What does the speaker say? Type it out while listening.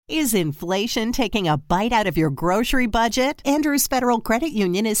Is inflation taking a bite out of your grocery budget? Andrews Federal Credit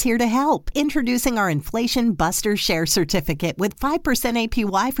Union is here to help. Introducing our Inflation Buster Share Certificate with 5%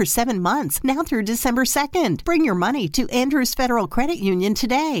 APY for 7 months, now through December 2nd. Bring your money to Andrews Federal Credit Union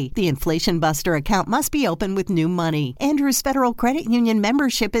today. The Inflation Buster account must be open with new money. Andrews Federal Credit Union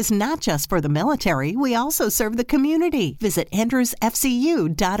membership is not just for the military. We also serve the community. Visit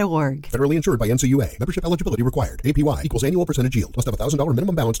andrewsfcu.org. Federally insured by NCUA. Membership eligibility required. APY equals annual percentage yield. Must have $1,000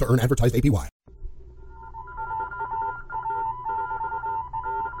 minimum balance to earn advertised APY.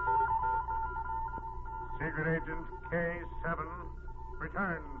 Secret Agent K7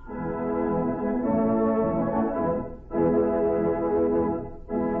 returns.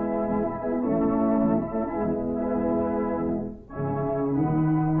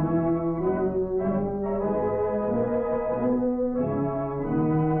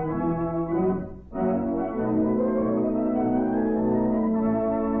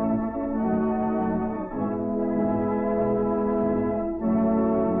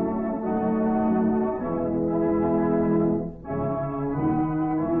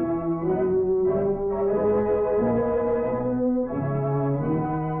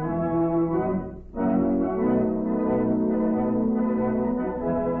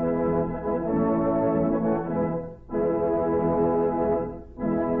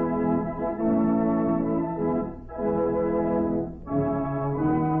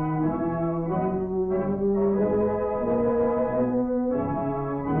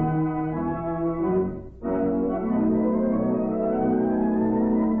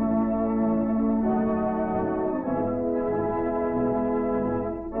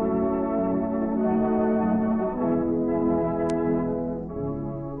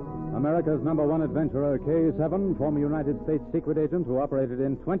 America's number one adventurer, K7, former United States secret agent who operated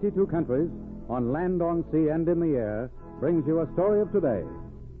in 22 countries, on land, on sea, and in the air, brings you a story of today.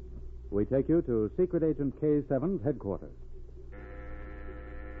 We take you to Secret Agent K7's headquarters.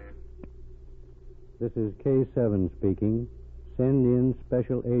 This is K7 speaking. Send in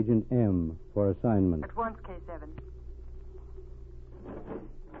Special Agent M for assignment. At once, K7.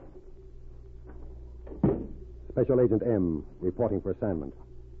 Special Agent M, reporting for assignment.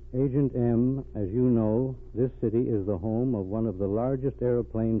 Agent M, as you know, this city is the home of one of the largest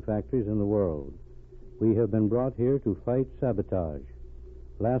aeroplane factories in the world. We have been brought here to fight sabotage.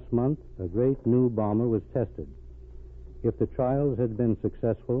 Last month, a great new bomber was tested. If the trials had been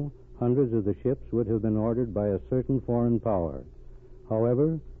successful, hundreds of the ships would have been ordered by a certain foreign power.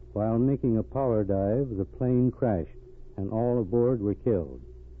 However, while making a power dive, the plane crashed, and all aboard were killed.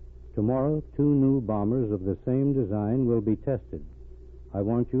 Tomorrow, 2 new bombers of the same design will be tested. I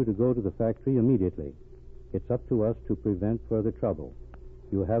want you to go to the factory immediately. It's up to us to prevent further trouble.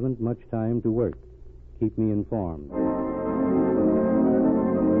 You haven't much time to work. Keep me informed.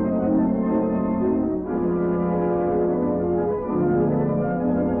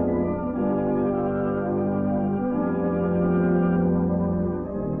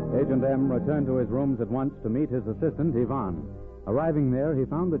 Agent M returned to his rooms at once to meet his assistant, Yvonne. Arriving there, he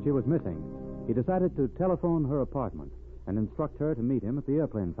found that she was missing. He decided to telephone her apartment and instruct her to meet him at the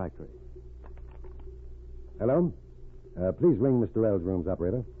airplane factory. Hello? Please ring Mr. L's rooms,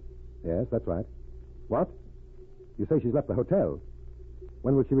 operator. Yes, that's right. What? You say she's left the hotel.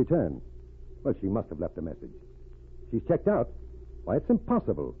 When will she return? Well, she must have left a message. She's checked out? Why, it's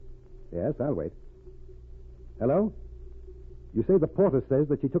impossible. Yes, I'll wait. Hello? You say the porter says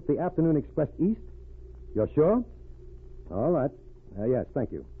that she took the afternoon express east? You're sure? All right. Yes,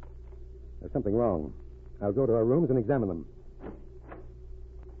 thank you. There's something wrong. I'll go to her rooms and examine them.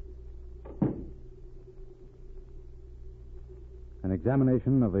 An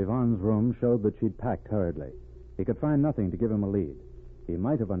examination of Yvonne's room showed that she'd packed hurriedly. He could find nothing to give him a lead. He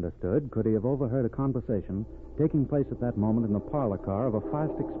might have understood could he have overheard a conversation taking place at that moment in the parlor car of a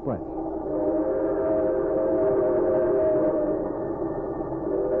fast express.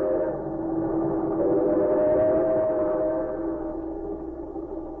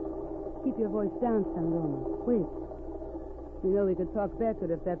 Keep your voice down, Sandrone. Wait. You know we could talk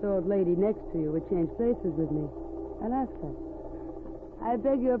better if that old lady next to you would change places with me. I'll ask her. I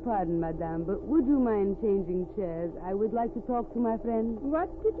beg your pardon, madame, but would you mind changing chairs? I would like to talk to my friend. What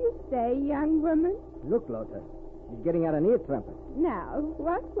did you say, young woman? Look, Lothar. She's getting out an ear trumpet. Now,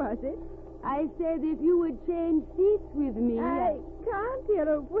 what was it? I said if you would change seats with me. I can't hear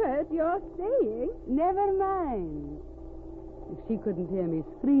a word you're saying. Never mind. If she couldn't hear me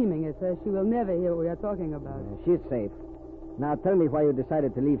screaming at her, she will never hear what we are talking about. She's safe. Now tell me why you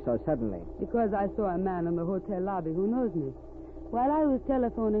decided to leave so suddenly. Because I saw a man in the hotel lobby who knows me. While I was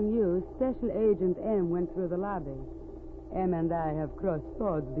telephoning you, Special Agent M went through the lobby. Em and I have crossed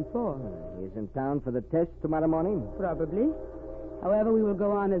swords before. He's in town for the test tomorrow morning? Probably. However, we will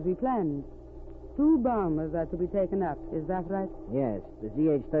go on as we planned. 2 bombers are to be taken up. Is that right? Yes, the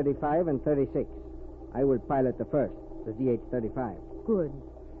ZH-35 and 36. I will pilot the first, the ZH-35. Good.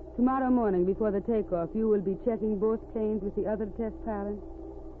 Tomorrow morning, before the takeoff, you will be checking both planes with the other test pilots.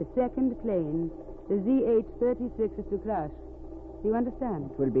 The second plane, the ZH-36, is to crash. Do you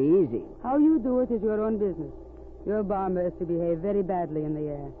understand? It will be easy. How you do it is your own business. Your bomber is to behave very badly in the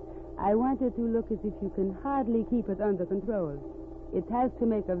air. I want it to look as if you can hardly keep it under control. It has to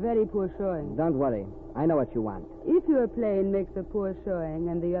make a very poor showing. Don't worry. I know what you want. If your plane makes a poor showing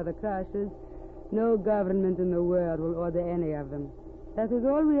and the other crashes, no government in the world will order any of them. That is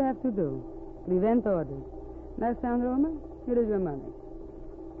all we have to do. Prevent orders. Now, San Roma, here is your money.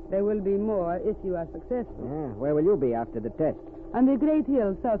 There will be more if you are successful. Yeah, where will you be after the test? On the great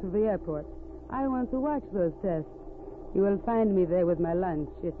hill south of the airport. I want to watch those tests. You will find me there with my lunch.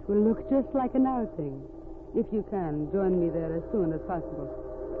 It will look just like an outing. If you can, join me there as soon as possible.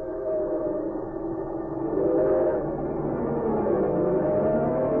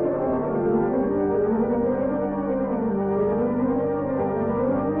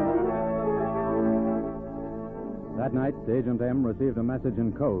 That night, Agent M received a message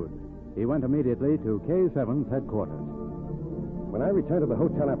in code. He went immediately to K7's headquarters. When I returned to the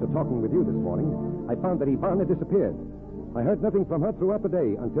hotel after talking with you this morning, I found that Yvonne had disappeared. I heard nothing from her throughout the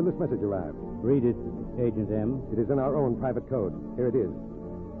day until this message arrived. Read it, Agent M. It is in our own private code. Here it is.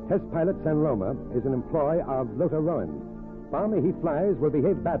 Test pilot San Roma is an employee of Lothar Rowan. Bomber he flies will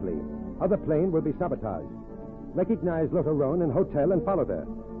behave badly. Other plane will be sabotaged. Recognize Lothar Rowan in hotel and followed her.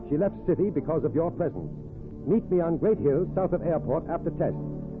 She left city because of your presence. Meet me on Great Hill, south of airport, after test.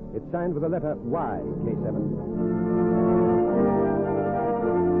 It's signed with the letter Y, K7.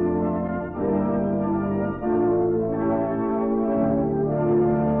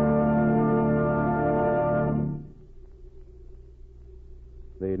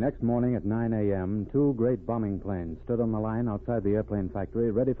 The next morning at 9 a.m., 2 great bombing planes stood on the line outside the airplane factory,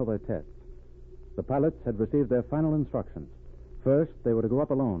 ready for their tests. The pilots had received their final instructions. First, they were to go up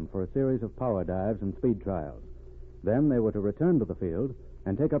alone for a series of power dives and speed trials. Then they were to return to the field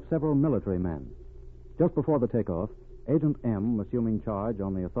and take up several military men. Just before the takeoff, Agent M, assuming charge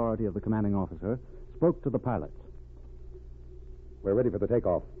on the authority of the commanding officer, spoke to the pilots. We're ready for the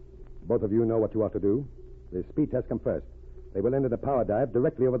takeoff. Both of you know what you ought to do. The speed test come first. They will end in a power dive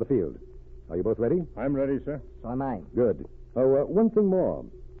directly over the field. Are you both ready? I'm ready, sir. So am I. Good. Oh, one thing more.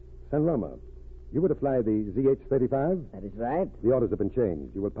 San Roma, you were to fly the ZH-35? That is right. The orders have been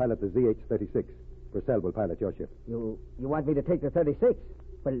changed. You will pilot the ZH-36. Purcell will pilot your ship. You want me to take the 36?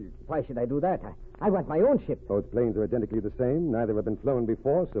 Well, why should I do that? I want my own ship. Both planes are identically the same. Neither have been flown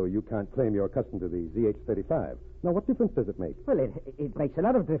before, so you can't claim you're accustomed to the ZH-35. Now, what difference does it make? Well, it makes a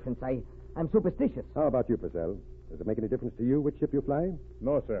lot of difference. I'm superstitious. How about you, Purcell? Does it make any difference to you which ship you fly?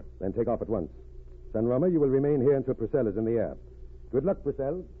 No, sir. Then take off at once. San Roma, you will remain here until Purcell is in the air. Good luck,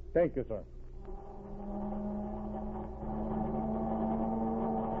 Purcell. Thank you, sir.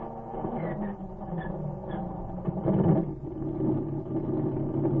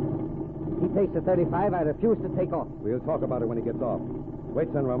 He takes the 35. I refuse to take off. We'll talk about it when he gets off. Wait,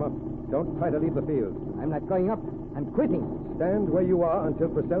 San Roma. Don't try to leave the field. I'm not going up. I'm quitting. Stand where you are until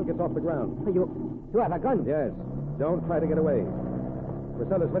Purcell gets off the ground. You have a gun? Yes. Don't try to get away.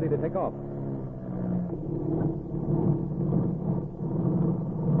 Purcell is ready to take off.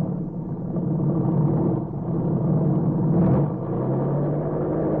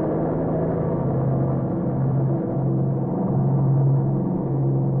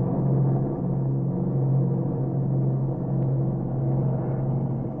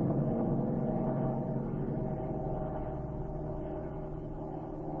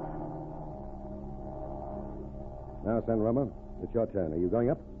 Now, San Roma, it's your turn. Are you going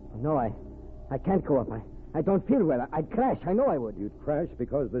up? No, I can't go up. I don't feel well. I'd crash. I know I would. You'd crash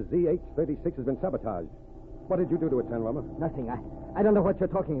because the ZH-36 has been sabotaged. What did you do to it, San Roma? Nothing. I don't know what you're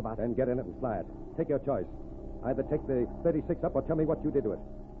talking about. Then get in it and fly it. Take your choice. Either take the 36 up or tell me what you did to it.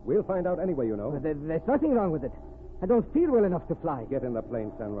 We'll find out anyway, you know. But there's nothing wrong with it. I don't feel well enough to fly. Get in the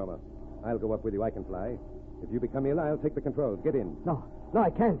plane, San Roma. I'll go up with you. I can fly. If you become ill, I'll take the controls. Get in. No, I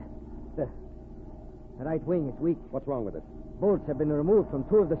can't. The right wing is weak. What's wrong with it? Bolts have been removed from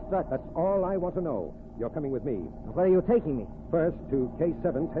 2 of the struts. That's all I want to know. You're coming with me. Where are you taking me? First, to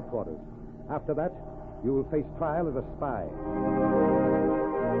K7's headquarters. After that, you will face trial as a spy.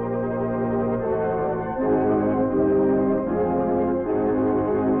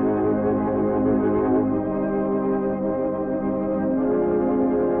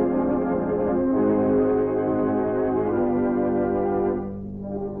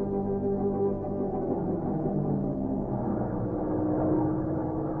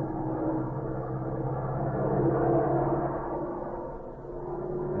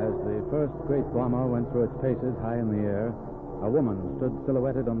 first great bomber went through its paces high in the air, a woman stood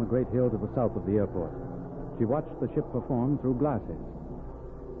silhouetted on the great hill to the south of the airport. She watched the ship perform through glasses.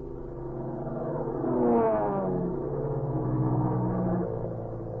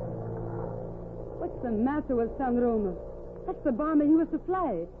 What's the matter with San Roma? That's the bomber he was to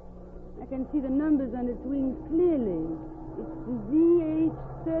fly. I can see the numbers on its wings clearly. It's the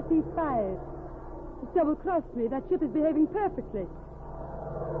ZH-35. It's double-crossed me. That ship is behaving perfectly.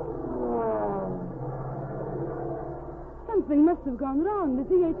 Something must have gone wrong. The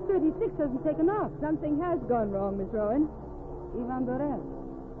ZH-36 hasn't taken off. Something has gone wrong, Miss Rowan. Ivan Dorel,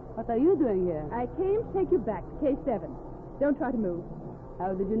 what are you doing here? I came to take you back to K7. Don't try to move.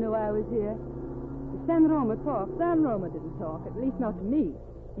 How did you know I was here? San Roma talked. San Roma didn't talk, at least not to me.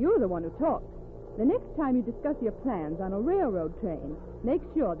 You're the one who talked. The next time you discuss your plans on a railroad train, make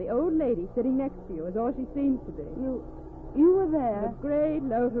sure the old lady sitting next to you is all she seems to be. You were there? The gray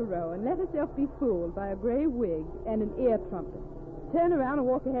Lothar Rowan let herself be fooled by a gray wig and an ear trumpet. Turn around and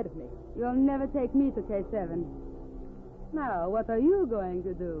walk ahead of me. You'll never take me to K7. Now, what are you going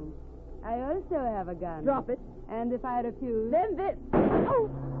to do? I also have a gun. Drop it. And if I refuse... Then this... Oh!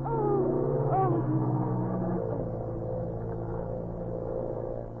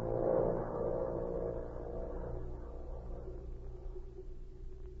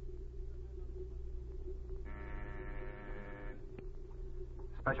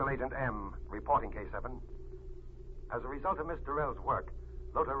 Special Agent M, reporting K7. As a result of Miss Durrell's work,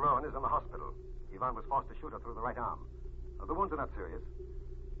 Lothar Rowan is in the hospital. Ivan was forced to shoot her through the right arm. The wounds are not serious.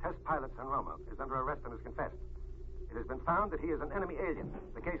 Test pilot San Roma is under arrest and has confessed. It has been found that he is an enemy alien.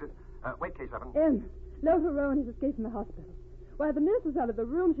 The case is... wait, K7. M, Lothar Rowan has escaped from the hospital. While the nurse was out of the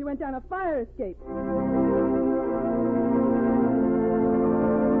room, she went down a fire escape.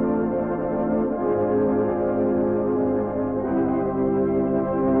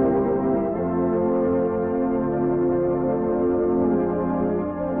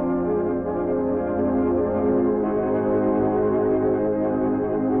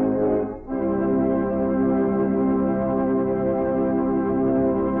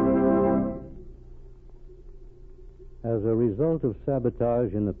 As a result of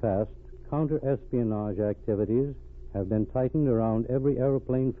sabotage in the past, counter-espionage activities have been tightened around every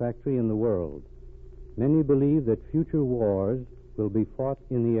aeroplane factory in the world. Many believe that future wars will be fought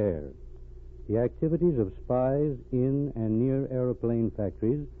in the air. The activities of spies in and near aeroplane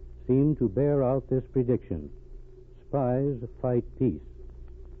factories seem to bear out this prediction. Spies fight peace.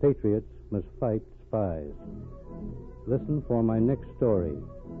 Patriots must fight spies. Listen for my next story.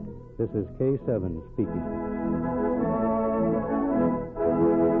 This is K7 speaking.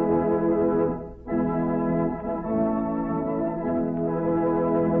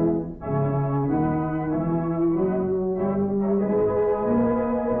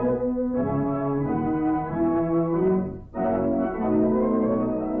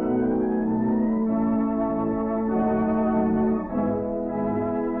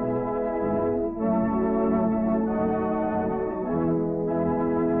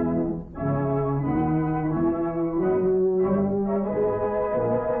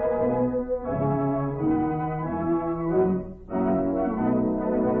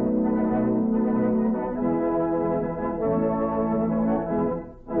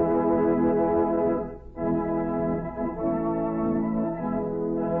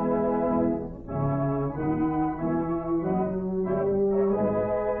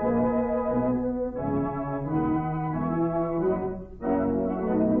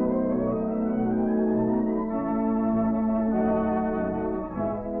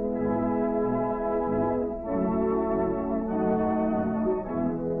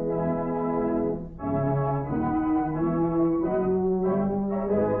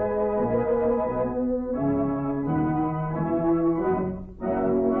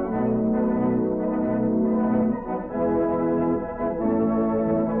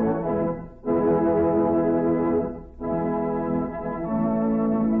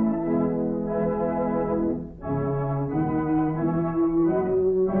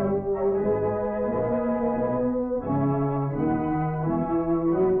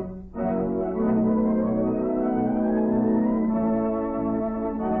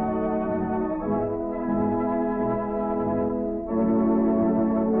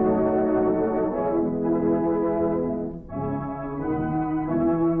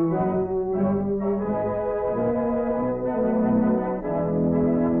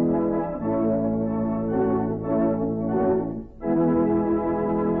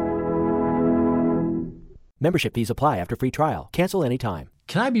 Membership fees apply after free trial. Cancel anytime.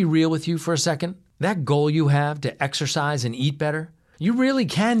 Can I be real with you for a second? That goal you have to exercise and eat better, you really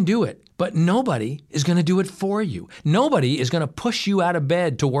can do it. But nobody is going to do it for you. Nobody is going to push you out of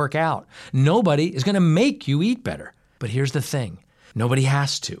bed to work out. Nobody is going to make you eat better. But here's the thing. Nobody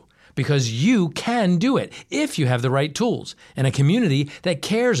has to. Because you can do it if you have the right tools and a community that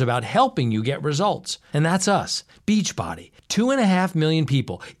cares about helping you get results. And that's us, Beachbody. 2.5 million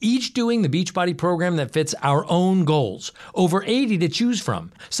people, each doing the Beachbody program that fits our own goals. Over 80 to choose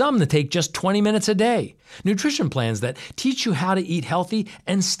from, some that take just 20 minutes a day. Nutrition plans that teach you how to eat healthy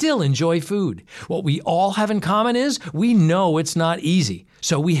and still enjoy food. What we all have in common is we know it's not easy,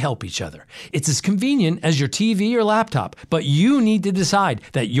 so we help each other. It's as convenient as your TV or laptop, but you need to decide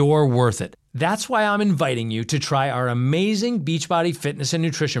that you're worth it. That's why I'm inviting you to try our amazing Beachbody fitness and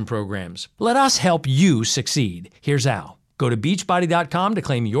nutrition programs. Let us help you succeed. Here's how. Go to beachbody.com to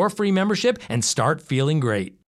claim your free membership and start feeling great.